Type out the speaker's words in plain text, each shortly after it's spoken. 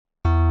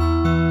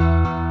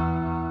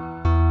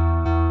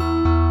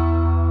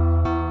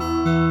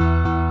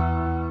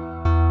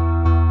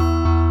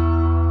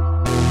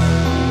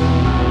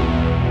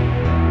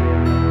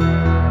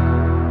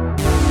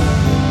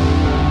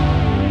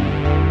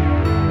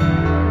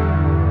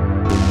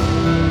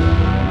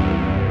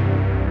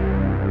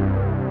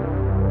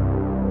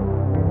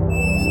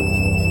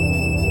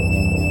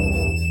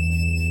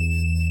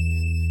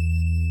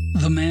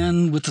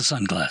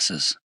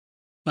Sunglasses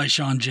by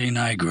Sean J.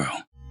 Nigro.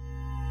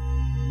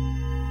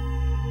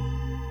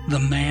 The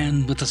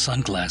man with the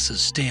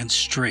sunglasses stands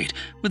straight,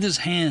 with his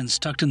hands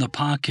tucked in the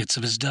pockets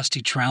of his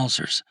dusty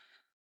trousers.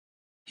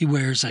 He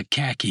wears a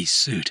khaki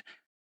suit,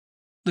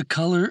 the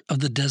color of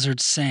the desert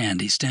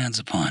sand he stands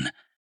upon,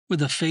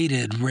 with a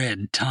faded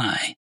red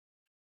tie.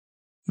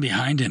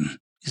 Behind him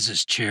is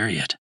his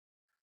chariot,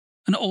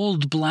 an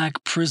old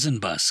black prison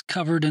bus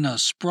covered in a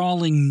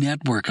sprawling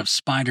network of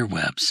spider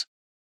webs.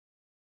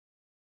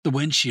 The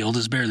windshield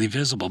is barely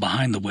visible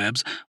behind the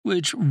webs,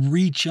 which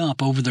reach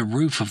up over the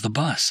roof of the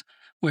bus,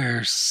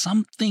 where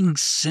something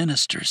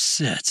sinister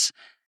sits.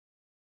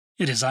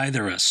 It is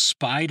either a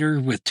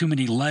spider with too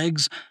many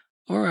legs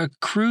or a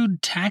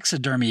crude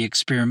taxidermy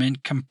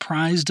experiment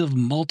comprised of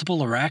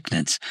multiple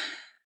arachnids.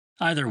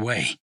 Either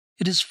way,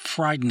 it is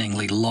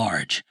frighteningly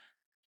large.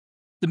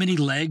 The many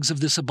legs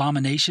of this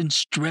abomination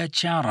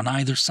stretch out on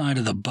either side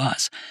of the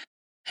bus,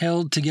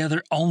 held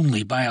together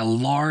only by a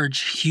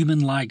large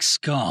human-like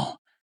skull.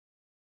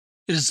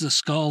 It is the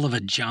skull of a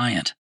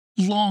giant,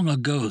 long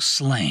ago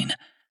slain,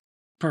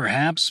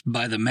 perhaps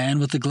by the man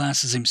with the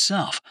glasses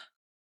himself,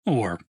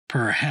 or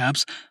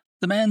perhaps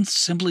the man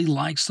simply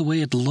likes the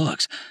way it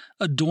looks,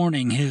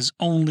 adorning his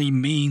only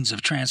means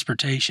of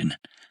transportation.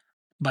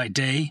 By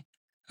day,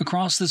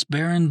 across this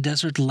barren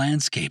desert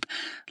landscape,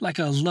 like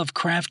a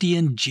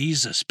Lovecraftian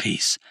Jesus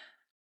piece.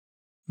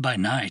 By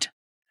night,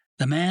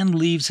 the man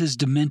leaves his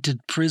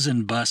demented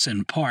prison bus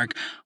in park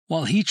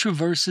while he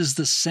traverses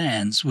the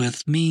sands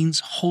with means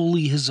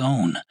wholly his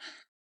own.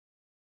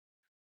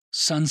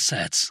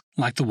 Sunsets,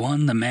 like the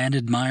one the man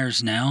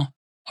admires now,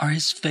 are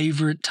his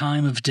favorite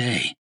time of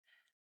day.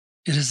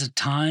 It is a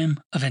time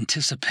of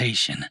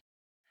anticipation.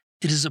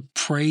 It is a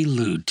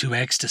prelude to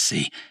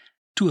ecstasy,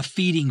 to a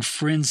feeding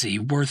frenzy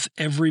worth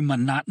every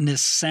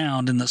monotonous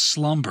sound in the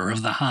slumber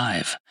of the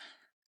hive.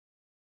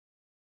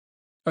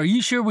 "Are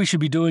you sure we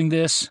should be doing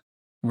this?"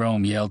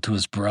 Rome yelled to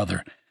his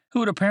brother, who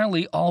had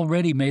apparently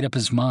already made up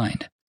his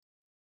mind.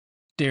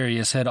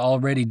 Darius had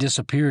already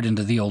disappeared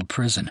into the old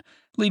prison,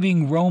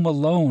 leaving Rome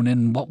alone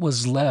in what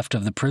was left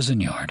of the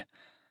prison yard.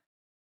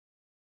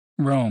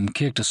 Rome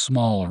kicked a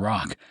small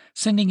rock,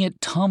 sending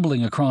it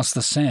tumbling across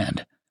the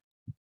sand.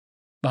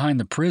 Behind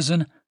the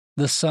prison,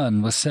 the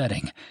sun was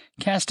setting,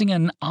 casting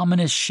an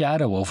ominous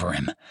shadow over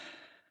him.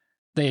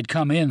 They had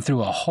come in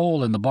through a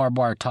hole in the barbed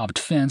wire-topped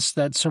fence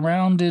that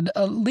surrounded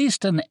at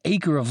least an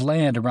acre of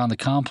land around the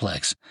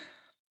complex.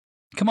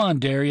 "Come on,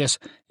 Darius,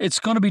 it's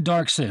going to be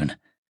dark soon."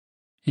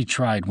 He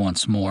tried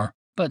once more,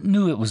 but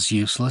knew it was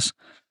useless.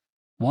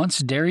 Once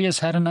Darius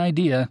had an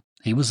idea,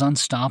 he was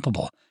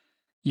unstoppable,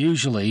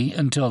 usually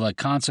until the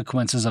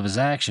consequences of his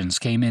actions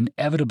came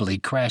inevitably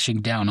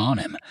crashing down on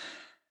him.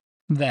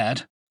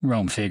 That,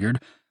 Rome figured,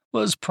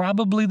 was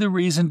probably the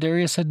reason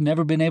Darius had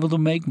never been able to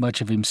make much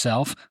of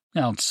himself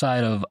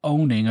outside of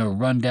owning a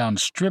rundown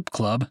strip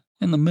club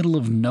in the middle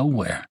of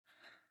nowhere.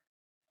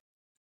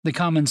 The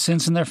common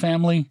sense in their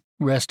family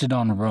rested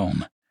on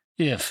Rome,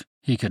 if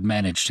he could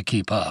manage to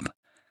keep up.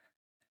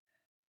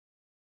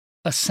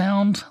 A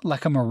sound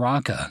like a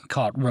maraca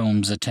caught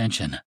Rome's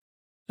attention.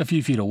 A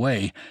few feet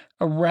away,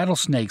 a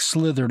rattlesnake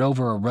slithered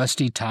over a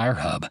rusty tire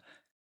hub.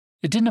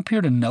 It didn't appear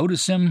to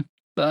notice him,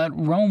 but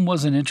Rome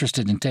wasn't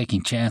interested in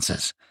taking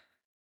chances.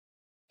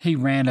 He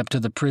ran up to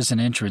the prison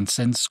entrance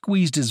and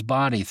squeezed his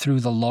body through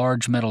the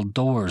large metal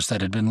doors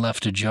that had been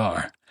left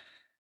ajar.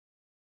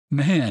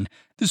 "Man,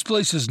 this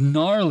place is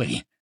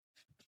gnarly,"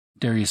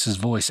 Darius's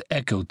voice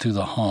echoed through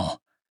the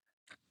hall.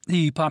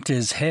 He popped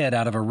his head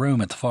out of a room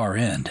at the far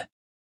end.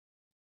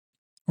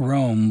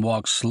 Rome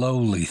walked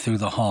slowly through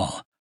the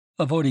hall,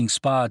 avoiding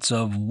spots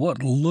of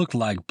what looked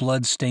like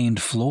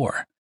blood-stained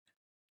floor.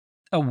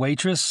 A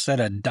waitress at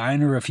a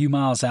diner a few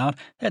miles out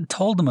had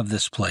told him of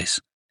this place.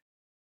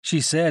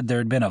 She said there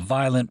had been a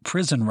violent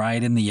prison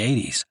riot in the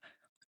 80s.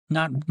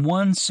 Not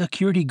one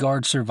security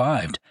guard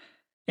survived,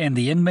 and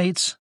the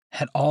inmates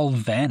had all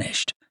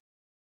vanished.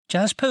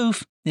 "Just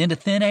poof, into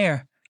thin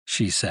air,"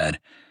 she said.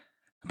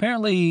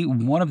 Apparently,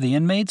 one of the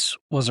inmates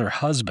was her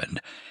husband,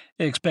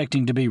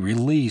 expecting to be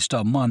released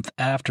a month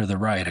after the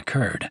riot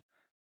occurred.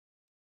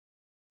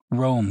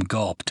 Rome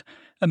gulped,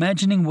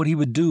 imagining what he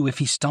would do if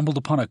he stumbled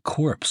upon a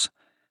corpse.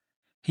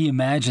 He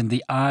imagined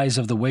the eyes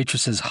of the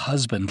waitress's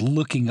husband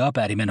looking up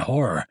at him in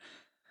horror.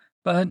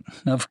 But,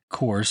 of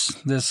course,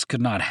 this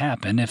could not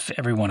happen if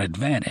everyone had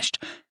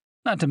vanished.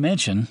 Not to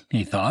mention,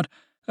 he thought,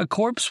 a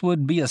corpse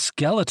would be a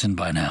skeleton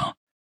by now.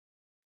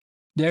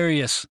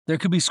 "Darius, there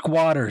could be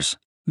squatters,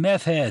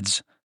 meth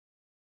heads."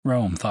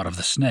 Rome thought of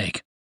the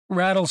snake.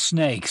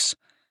 "Rattlesnakes."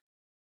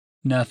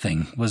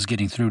 Nothing was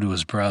getting through to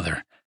his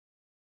brother.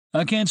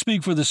 "I can't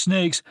speak for the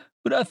snakes,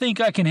 but I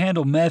think I can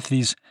handle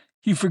methies.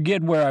 You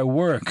forget where I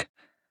work."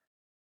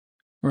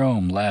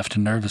 Rome laughed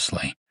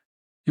nervously.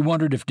 He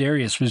wondered if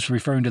Darius was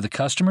referring to the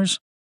customers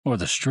or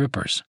the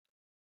strippers.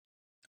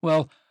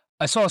 "Well,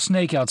 I saw a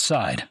snake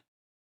outside."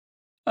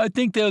 "I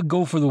think they'll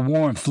go for the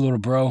warmth, little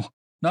bro.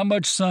 Not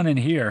much sun in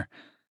here."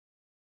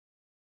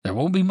 "There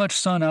won't be much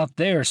sun out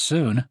there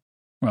soon."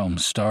 Rome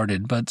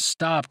started, but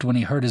stopped when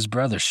he heard his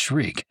brother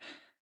shriek.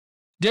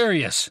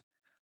 "Darius!"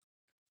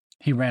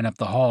 He ran up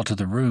the hall to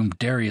the room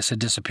Darius had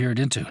disappeared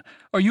into.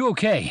 "Are you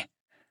okay?"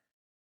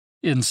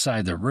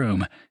 Inside the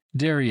room,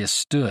 Darius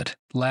stood,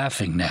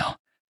 laughing now.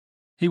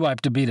 He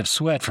wiped a bead of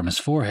sweat from his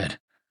forehead.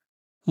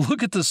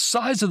 "Look at the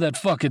size of that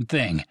fucking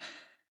thing!"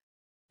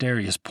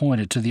 Darius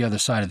pointed to the other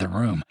side of the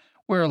room,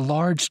 where a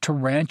large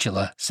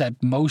tarantula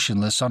sat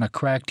motionless on a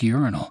cracked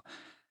urinal.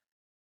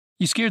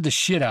 "You scared the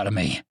shit out of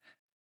me."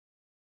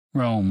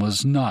 Rome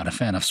was not a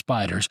fan of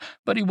spiders,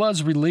 but he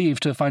was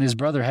relieved to find his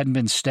brother hadn't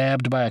been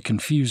stabbed by a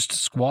confused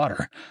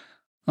squatter.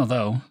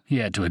 Although, he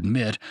had to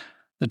admit,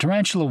 the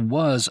tarantula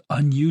was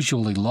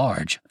unusually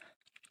large.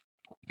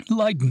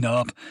 "Lighten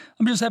up.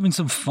 I'm just having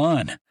some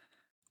fun.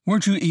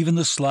 Weren't you even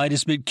the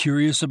slightest bit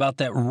curious about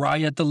that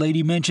riot the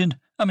lady mentioned?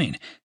 I mean,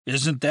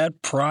 isn't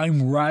that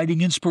prime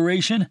riding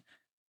inspiration?"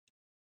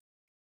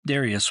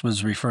 Darius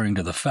was referring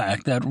to the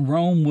fact that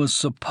Rome was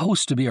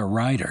supposed to be a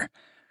rider.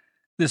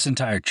 This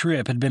entire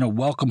trip had been a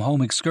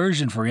welcome-home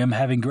excursion for him,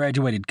 having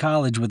graduated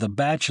college with a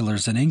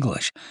bachelor's in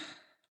English.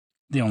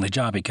 The only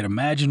job he could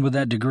imagine with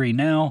that degree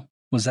now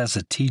was as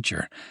a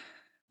teacher.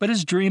 But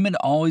his dream had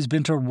always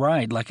been to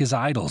write like his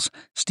idols,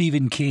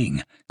 Stephen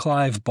King,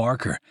 Clive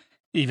Barker,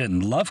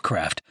 even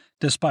Lovecraft,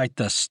 despite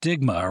the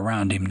stigma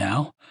around him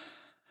now.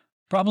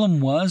 Problem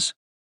was,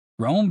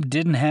 Rome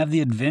didn't have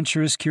the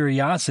adventurous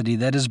curiosity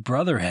that his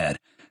brother had,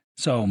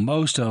 so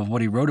most of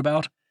what he wrote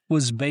about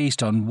was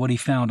based on what he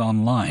found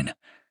online.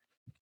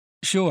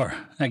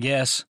 "Sure, I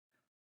guess.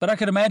 But I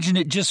could imagine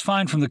it just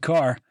fine from the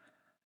car.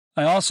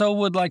 I also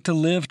would like to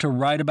live to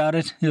write about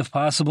it, if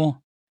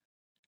possible."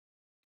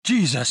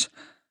 "Jesus!"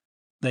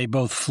 They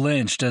both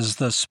flinched as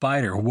the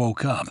spider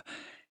woke up.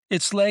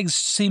 Its legs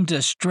seemed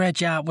to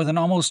stretch out with an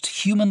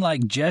almost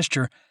human-like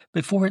gesture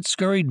before it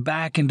scurried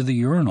back into the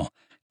urinal,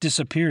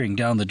 disappearing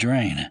down the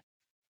drain.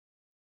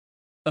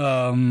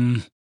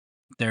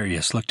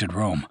 Darius looked at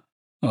Rome.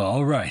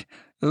 "All right,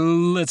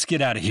 let's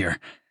get out of here."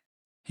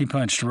 He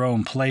punched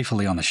Rome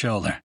playfully on the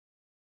shoulder.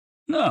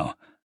 "No,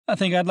 I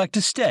think I'd like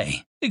to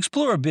stay,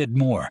 explore a bit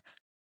more,"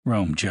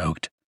 Rome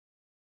joked.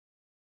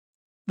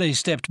 They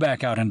stepped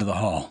back out into the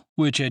hall,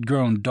 which had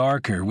grown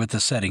darker with the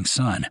setting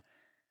sun.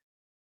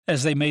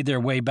 As they made their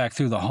way back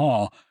through the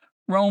hall,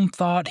 Rome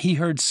thought he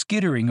heard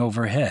skittering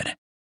overhead.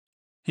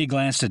 He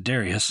glanced at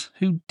Darius,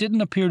 who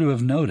didn't appear to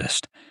have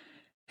noticed.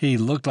 He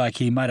looked like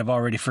he might have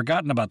already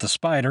forgotten about the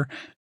spider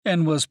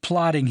and was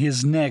plotting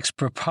his next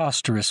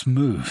preposterous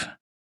move.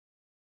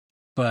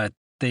 But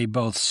they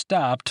both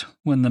stopped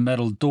when the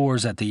metal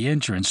doors at the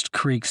entrance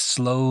creaked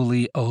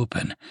slowly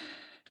open,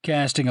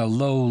 casting a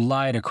low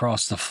light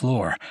across the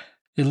floor,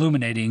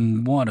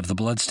 illuminating one of the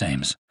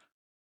bloodstains.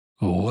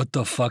 "What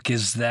the fuck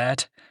is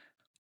that?"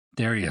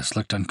 Darius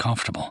looked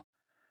uncomfortable.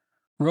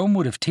 Rome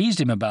would have teased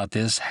him about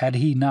this had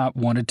he not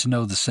wanted to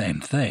know the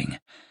same thing.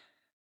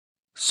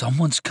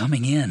 "Someone's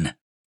coming in,"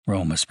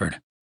 Rome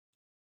whispered.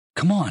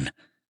 "Come on."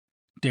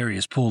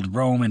 Darius pulled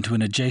Rome into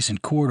an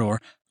adjacent corridor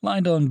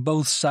lined on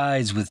both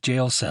sides with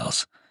jail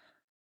cells.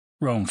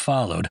 Rome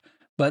followed,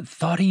 but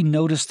thought he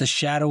noticed the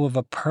shadow of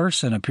a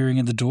person appearing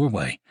in the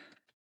doorway.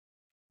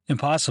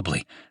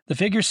 Impossibly, the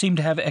figure seemed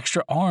to have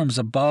extra arms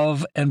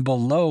above and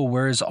below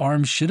where his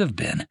arms should have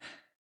been.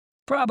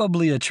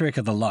 Probably a trick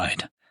of the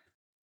light.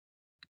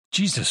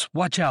 "Jesus,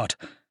 watch out!"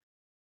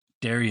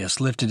 Darius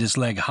lifted his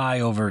leg high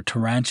over a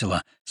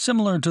tarantula,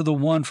 similar to the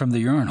one from the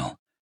urinal.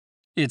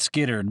 It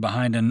skittered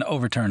behind an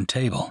overturned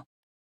table.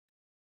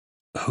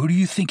 "Who do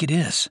you think it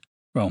is?"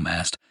 Rome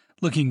asked,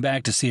 looking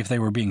back to see if they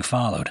were being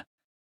followed.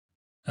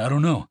 "I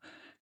don't know.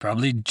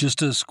 Probably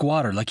just a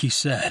squatter, like you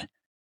said."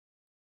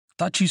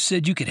 "Thought you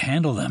said you could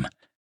handle them."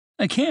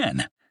 "I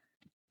can."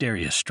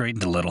 Darius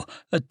straightened a little,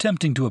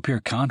 attempting to appear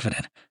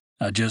confident.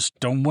 "I just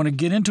don't want to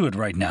get into it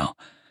right now."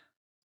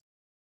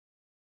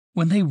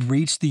 When they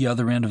reached the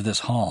other end of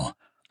this hall,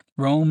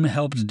 Rome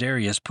helped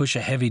Darius push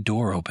a heavy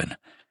door open.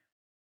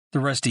 The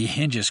rusty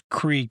hinges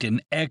creaked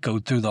and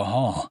echoed through the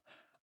hall.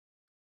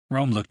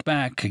 Rome looked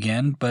back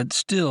again, but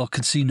still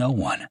could see no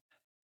one.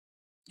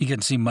 He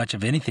couldn't see much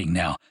of anything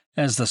now,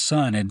 as the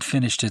sun had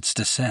finished its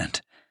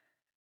descent.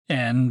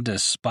 And,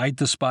 despite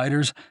the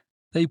spiders,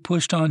 they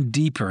pushed on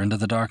deeper into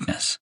the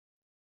darkness.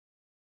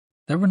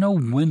 There were no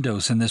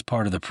windows in this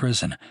part of the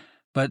prison,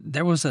 but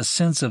there was a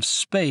sense of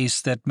space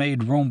that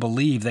made Rome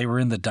believe they were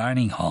in the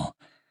dining hall.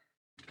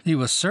 He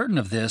was certain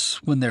of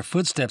this when their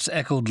footsteps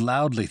echoed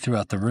loudly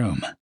throughout the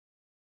room.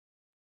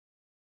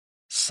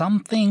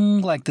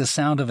 Something like the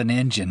sound of an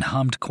engine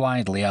hummed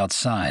quietly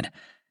outside,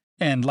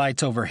 and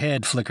lights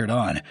overhead flickered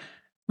on,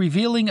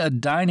 revealing a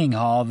dining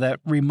hall that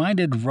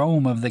reminded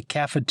Rome of the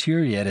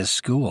cafeteria at his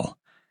school.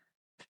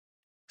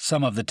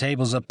 Some of the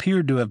tables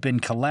appeared to have been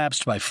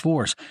collapsed by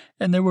force,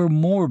 and there were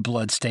more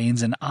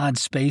bloodstains in odd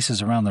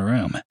spaces around the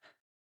room.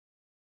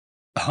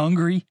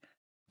 "Hungry?"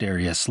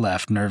 Darius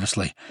laughed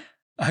nervously.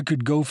 "I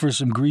could go for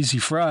some greasy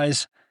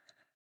fries."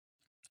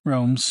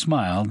 Rome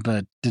smiled,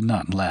 but did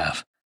not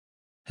laugh.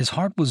 His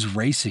heart was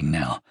racing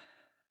now.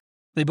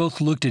 They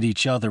both looked at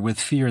each other with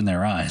fear in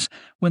their eyes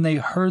when they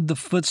heard the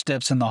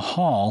footsteps in the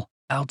hall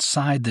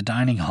outside the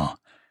dining hall.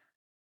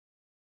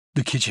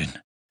 The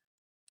kitchen.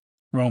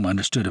 Rome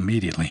understood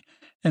immediately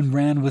and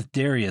ran with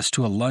Darius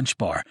to a lunch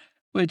bar,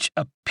 which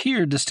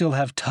appeared to still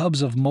have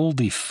tubs of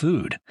moldy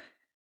food.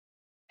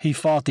 He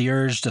fought the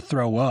urge to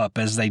throw up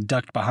as they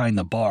ducked behind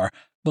the bar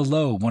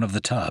below one of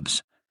the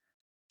tubs.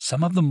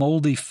 Some of the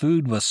moldy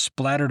food was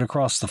splattered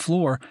across the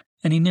floor,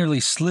 and he nearly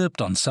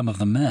slipped on some of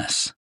the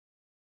mess.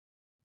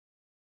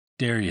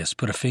 Darius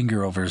put a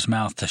finger over his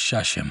mouth to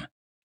shush him.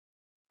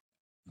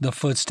 The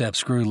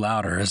footsteps grew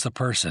louder as the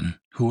person,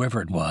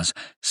 whoever it was,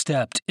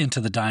 stepped into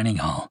the dining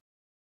hall.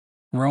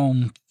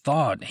 Rome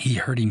thought he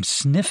heard him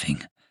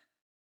sniffing.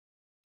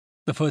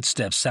 The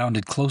footsteps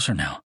sounded closer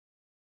now.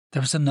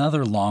 There was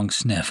another long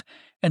sniff,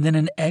 and then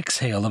an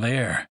exhale of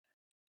air.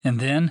 And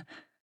then,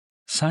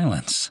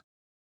 silence.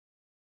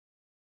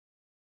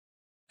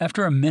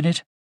 After a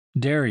minute,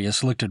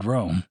 Darius looked at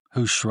Rome,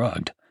 who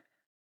shrugged.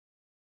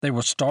 They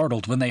were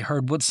startled when they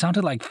heard what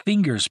sounded like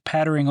fingers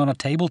pattering on a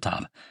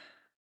tabletop.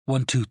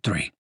 1, 2,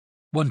 3.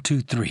 1,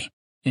 2, 3,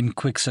 in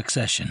quick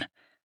succession.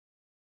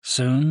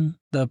 Soon,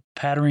 the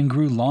pattering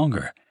grew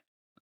longer.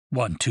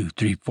 1, 2,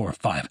 3, 4,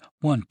 5.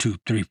 1, 2,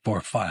 3,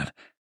 4, 5.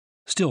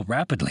 Still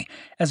rapidly,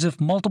 as if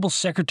multiple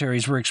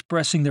secretaries were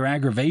expressing their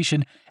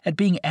aggravation at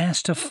being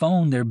asked to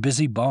phone their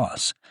busy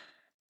boss.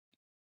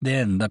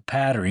 Then the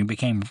pattering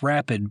became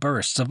rapid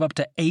bursts of up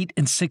to 8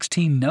 and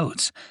 16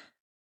 notes.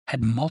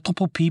 Had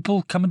multiple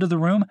people come into the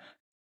room?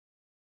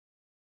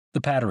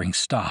 The pattering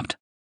stopped.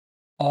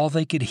 All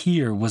they could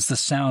hear was the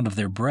sound of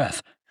their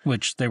breath,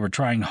 which they were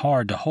trying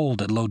hard to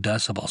hold at low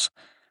decibels.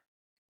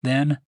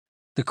 Then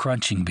the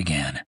crunching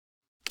began.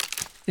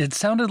 It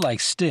sounded like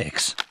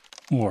sticks,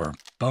 or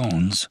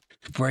bones,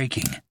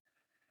 breaking.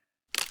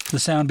 The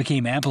sound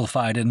became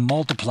amplified and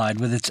multiplied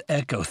with its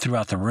echo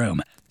throughout the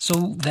room,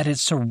 so that it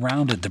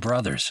surrounded the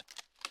brothers.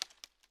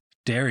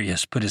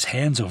 Darius put his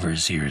hands over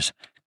his ears.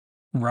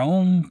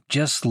 Rome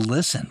just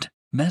listened,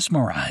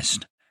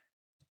 mesmerized.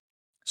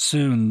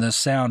 Soon the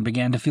sound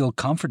began to feel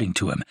comforting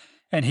to him,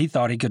 and he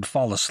thought he could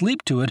fall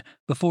asleep to it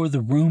before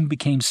the room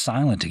became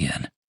silent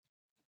again.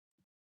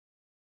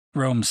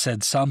 Rome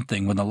said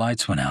something when the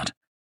lights went out.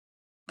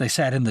 They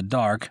sat in the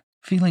dark,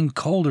 feeling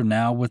colder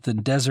now with the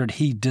desert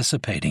heat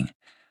dissipating.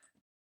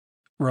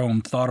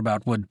 Rome thought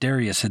about what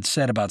Darius had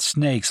said about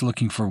snakes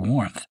looking for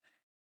warmth.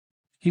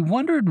 He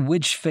wondered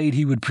which fate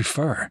he would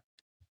prefer: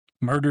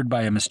 murdered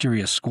by a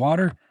mysterious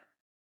squatter,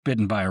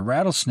 bitten by a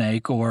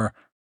rattlesnake, or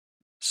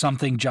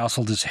something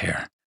jostled his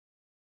hair.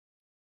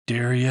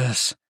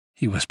 "Darius,"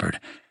 he whispered,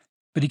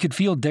 but he could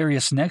feel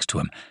Darius next to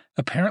him,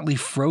 apparently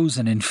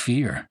frozen in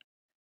fear.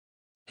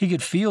 He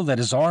could feel that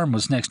his arm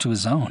was next to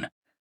his own.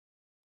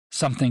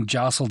 Something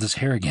jostled his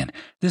hair again,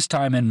 this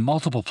time in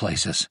multiple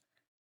places.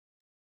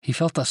 He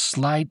felt a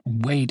slight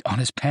weight on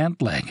his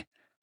pant leg.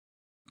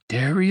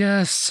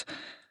 "Darius!"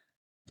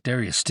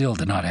 Darius still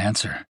did not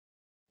answer.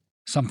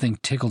 Something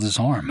tickled his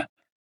arm.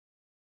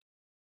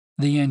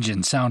 The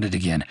engine sounded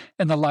again,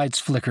 and the lights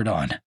flickered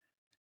on.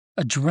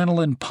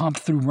 Adrenaline pumped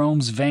through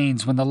Rome's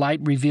veins when the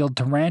light revealed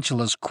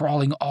tarantulas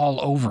crawling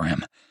all over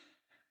him.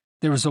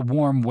 There was a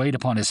warm weight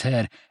upon his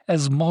head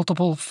as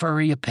multiple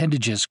furry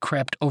appendages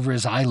crept over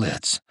his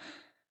eyelids.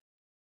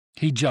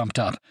 He jumped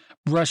up,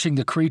 brushing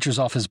the creatures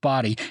off his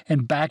body,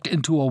 and backed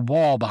into a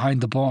wall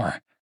behind the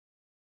bar.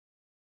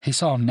 He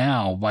saw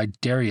now why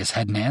Darius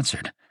hadn't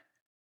answered.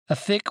 A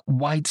thick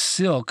white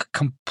silk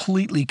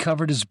completely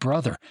covered his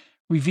brother,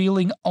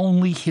 revealing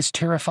only his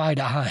terrified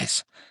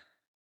eyes.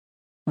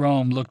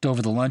 Rome looked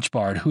over the lunch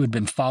bar at who had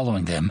been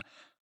following them,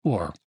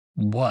 or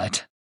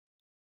what.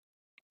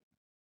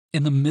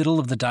 In the middle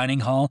of the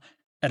dining hall,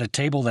 at a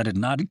table that had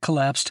not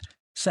collapsed,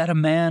 sat a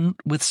man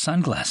with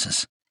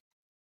sunglasses.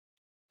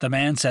 The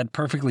man sat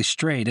perfectly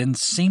straight and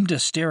seemed to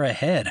stare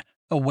ahead,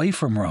 away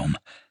from Rome.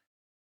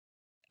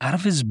 Out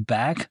of his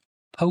back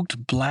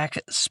poked black,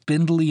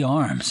 spindly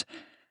arms,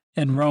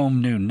 and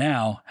Rome knew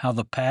now how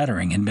the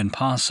pattering had been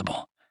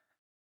possible.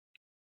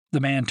 The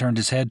man turned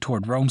his head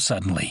toward Rome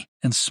suddenly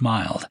and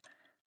smiled.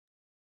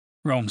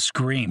 Rome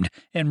screamed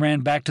and ran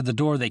back to the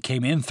door they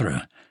came in through.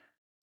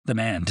 The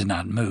man did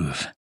not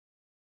move.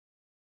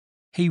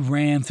 He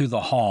ran through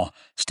the hall,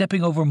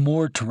 stepping over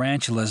more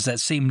tarantulas that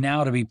seemed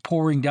now to be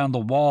pouring down the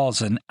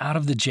walls and out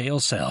of the jail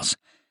cells.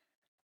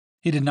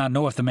 He did not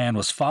know if the man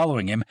was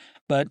following him,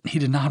 but he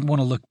did not want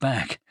to look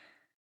back.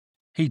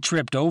 He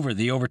tripped over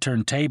the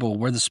overturned table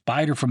where the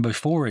spider from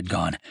before had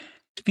gone,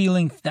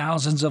 feeling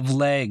thousands of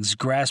legs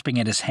grasping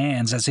at his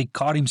hands as he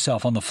caught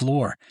himself on the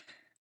floor.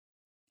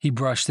 He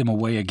brushed them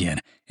away again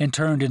and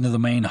turned into the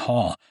main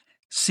hall,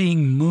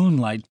 seeing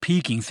moonlight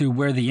peeking through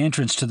where the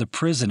entrance to the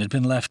prison had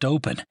been left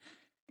open.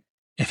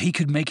 If he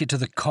could make it to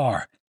the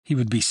car, he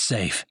would be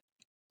safe.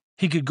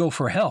 He could go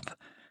for help.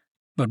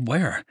 But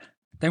where?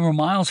 They were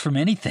miles from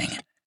anything.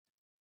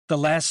 The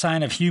last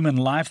sign of human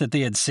life that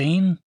they had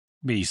seen,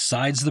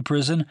 besides the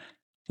prison,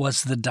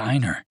 was the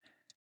diner.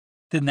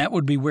 Then that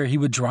would be where he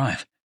would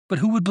drive. But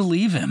who would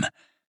believe him?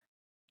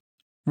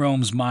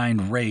 Rome's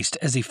mind raced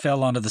as he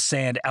fell onto the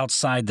sand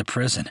outside the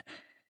prison.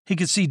 He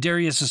could see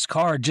Darius's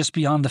car just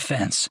beyond the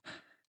fence.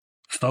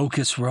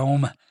 Focus,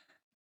 Rome.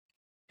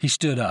 He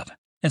stood up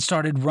and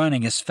started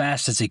running as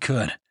fast as he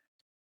could.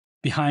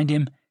 Behind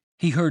him,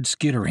 he heard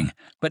skittering,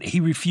 but he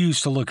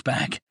refused to look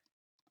back.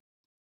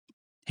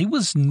 He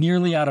was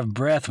nearly out of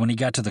breath when he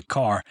got to the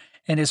car,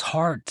 and his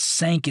heart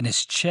sank in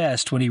his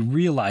chest when he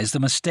realized the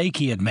mistake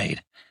he had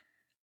made.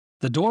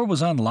 The door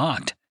was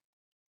unlocked,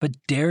 but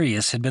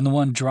Darius had been the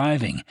one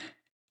driving.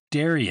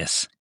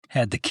 Darius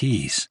had the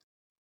keys.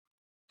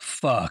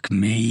 Fuck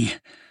me.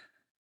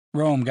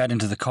 Rome got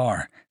into the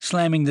car,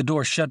 slamming the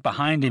door shut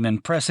behind him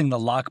and pressing the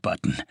lock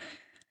button.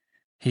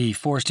 He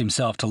forced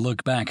himself to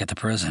look back at the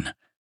prison.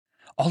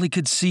 All he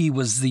could see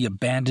was the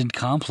abandoned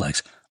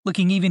complex,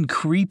 looking even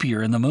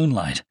creepier in the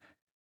moonlight.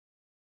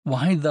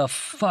 Why the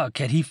fuck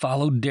had he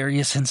followed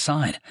Darius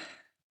inside?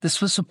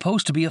 This was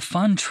supposed to be a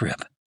fun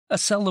trip, a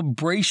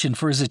celebration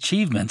for his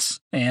achievements,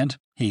 and,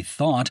 he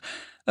thought,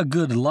 a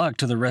good luck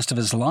to the rest of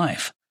his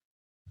life.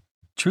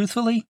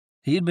 Truthfully,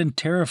 he had been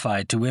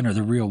terrified to enter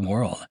the real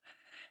world.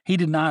 He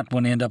did not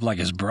want to end up like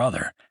his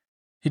brother.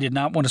 He did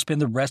not want to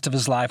spend the rest of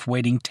his life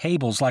waiting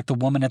tables like the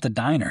woman at the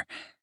diner.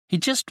 He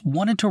just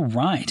wanted to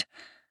write.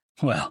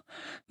 Well,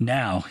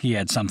 now he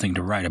had something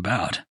to write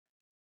about.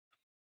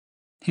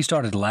 He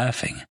started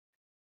laughing.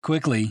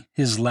 Quickly,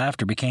 his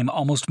laughter became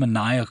almost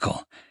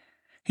maniacal.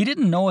 He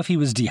didn't know if he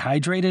was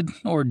dehydrated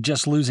or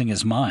just losing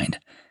his mind.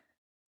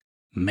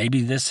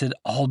 Maybe this had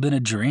all been a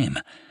dream,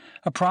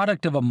 a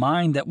product of a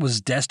mind that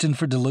was destined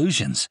for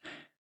delusions,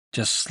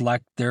 just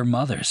like their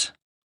mother's.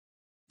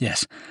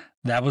 Yes,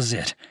 that was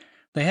it.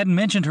 They hadn't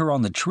mentioned her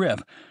on the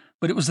trip,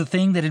 but it was the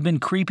thing that had been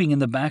creeping in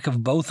the back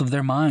of both of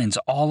their minds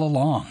all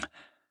along.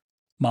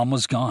 Mom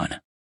was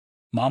gone.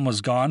 Mom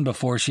was gone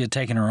before she had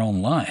taken her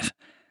own life.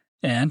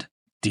 And,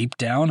 deep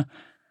down,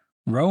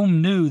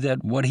 Rome knew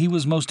that what he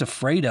was most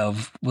afraid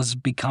of was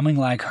becoming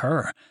like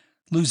her,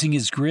 losing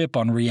his grip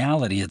on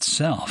reality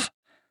itself.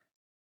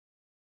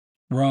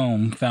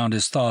 Rome found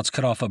his thoughts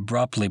cut off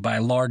abruptly by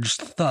a large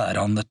thud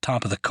on the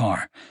top of the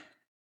car.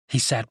 He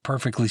sat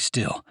perfectly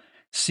still,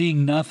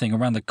 seeing nothing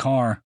around the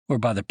car or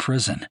by the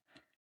prison.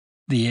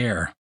 The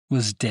air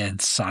was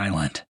dead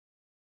silent.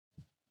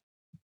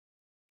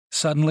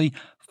 Suddenly,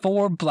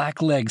 4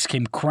 black legs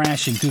came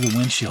crashing through the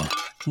windshield,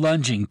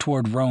 lunging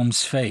toward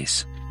Rome's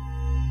face.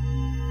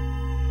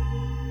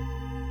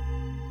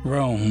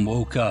 Rome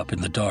woke up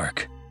in the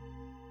dark.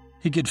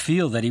 He could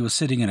feel that he was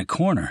sitting in a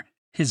corner,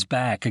 his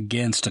back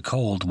against a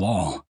cold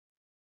wall.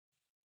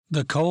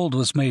 The cold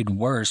was made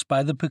worse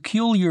by the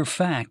peculiar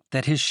fact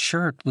that his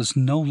shirt was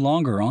no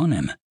longer on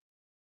him.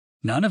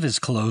 None of his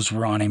clothes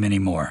were on him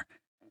anymore.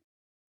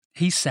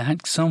 He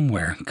sat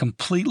somewhere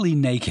completely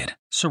naked,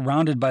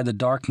 surrounded by the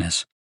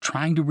darkness,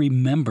 trying to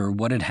remember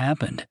what had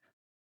happened.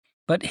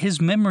 But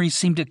his memory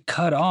seemed to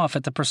cut off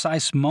at the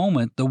precise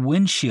moment the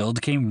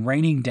windshield came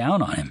raining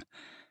down on him.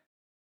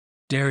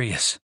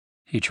 "Darius,"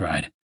 he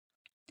tried.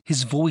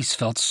 His voice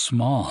felt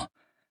small.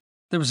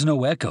 There was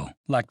no echo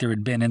like there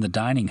had been in the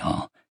dining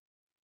hall.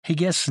 He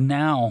guessed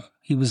now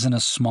he was in a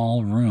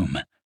small room.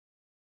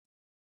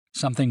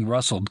 Something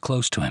rustled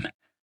close to him.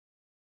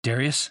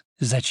 "Darius,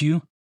 is that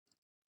you?"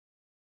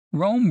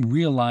 Rome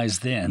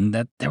realized then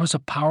that there was a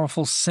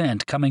powerful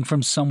scent coming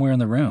from somewhere in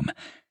the room.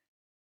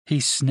 He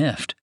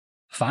sniffed,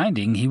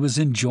 finding he was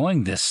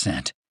enjoying this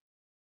scent.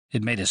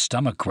 It made his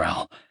stomach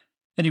growl,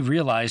 and he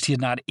realized he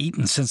had not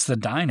eaten since the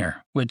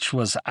diner, which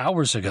was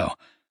hours ago,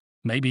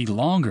 maybe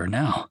longer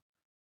now.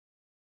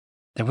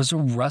 There was a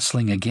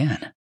rustling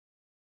again.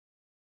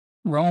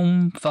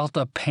 Rome felt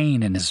a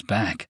pain in his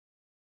back.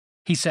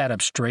 He sat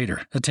up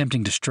straighter,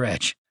 attempting to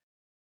stretch.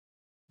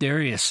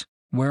 "Darius,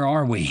 where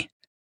are we?"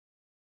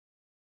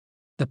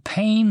 The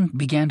pain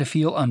began to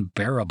feel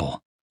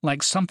unbearable,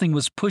 like something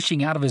was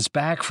pushing out of his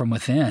back from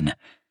within.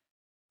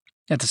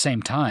 At the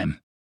same time,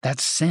 that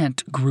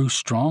scent grew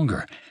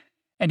stronger,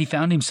 and he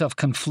found himself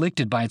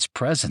conflicted by its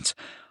presence,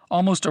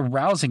 almost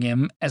arousing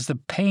him as the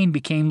pain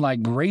became like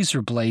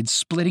razor blades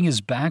splitting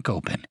his back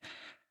open.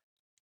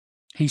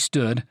 He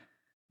stood,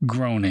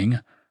 groaning,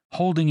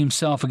 holding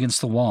himself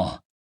against the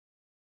wall.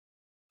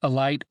 A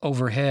light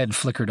overhead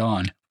flickered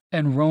on,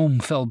 and Rome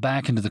fell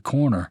back into the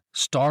corner,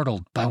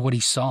 startled by what he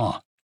saw.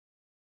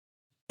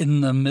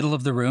 In the middle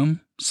of the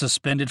room,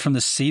 suspended from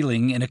the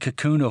ceiling in a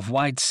cocoon of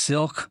white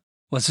silk,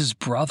 was his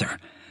brother,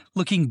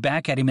 looking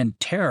back at him in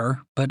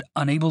terror but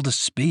unable to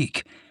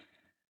speak.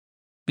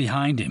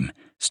 Behind him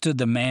stood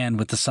the man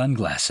with the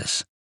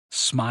sunglasses,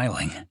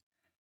 smiling.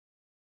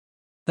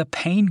 The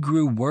pain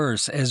grew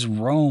worse as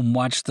Rome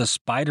watched the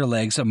spider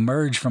legs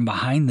emerge from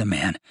behind the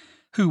man,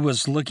 who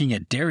was looking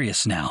at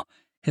Darius now,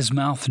 his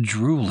mouth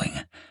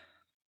drooling.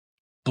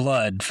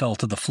 Blood fell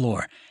to the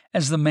floor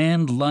as the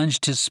man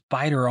lunged his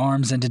spider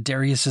arms into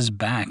Darius's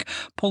back,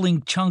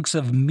 pulling chunks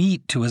of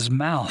meat to his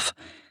mouth.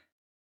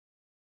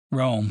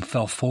 Rome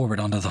fell forward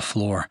onto the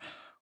floor,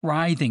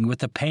 writhing with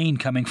the pain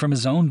coming from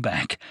his own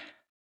back.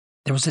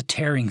 There was a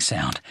tearing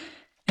sound,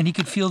 and he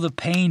could feel the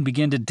pain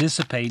begin to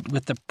dissipate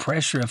with the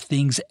pressure of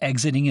things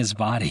exiting his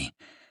body.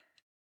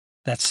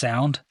 That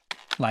sound,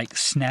 like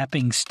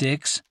snapping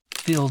sticks,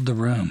 filled the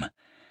room.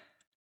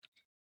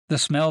 The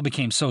smell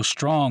became so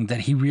strong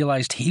that he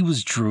realized he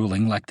was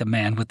drooling like the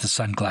man with the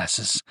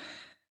sunglasses.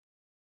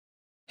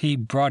 He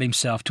brought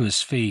himself to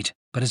his feet,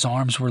 but his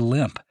arms were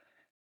limp.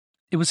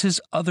 It was his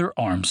other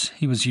arms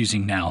he was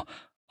using now,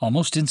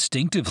 almost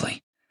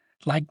instinctively,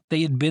 like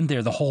they had been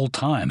there the whole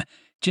time,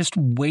 just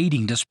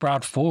waiting to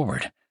sprout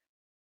forward.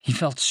 He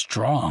felt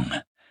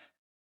strong.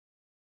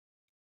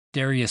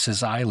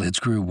 Darius's eyelids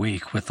grew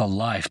weak with the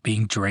life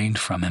being drained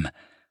from him.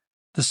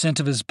 The scent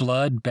of his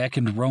blood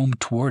beckoned Rome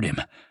toward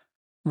him.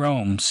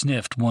 Rome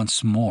sniffed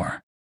once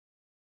more.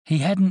 He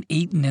hadn't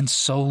eaten in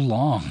so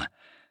long.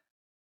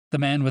 The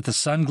man with the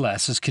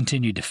sunglasses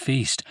continued to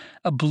feast,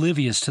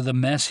 oblivious to the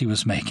mess he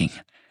was making.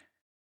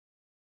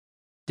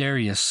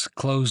 Darius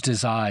closed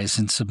his eyes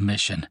in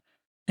submission,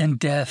 and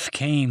death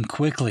came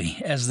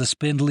quickly as the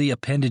spindly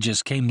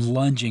appendages came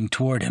lunging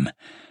toward him.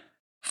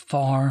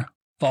 Far,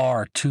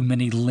 far too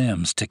many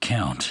limbs to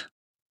count.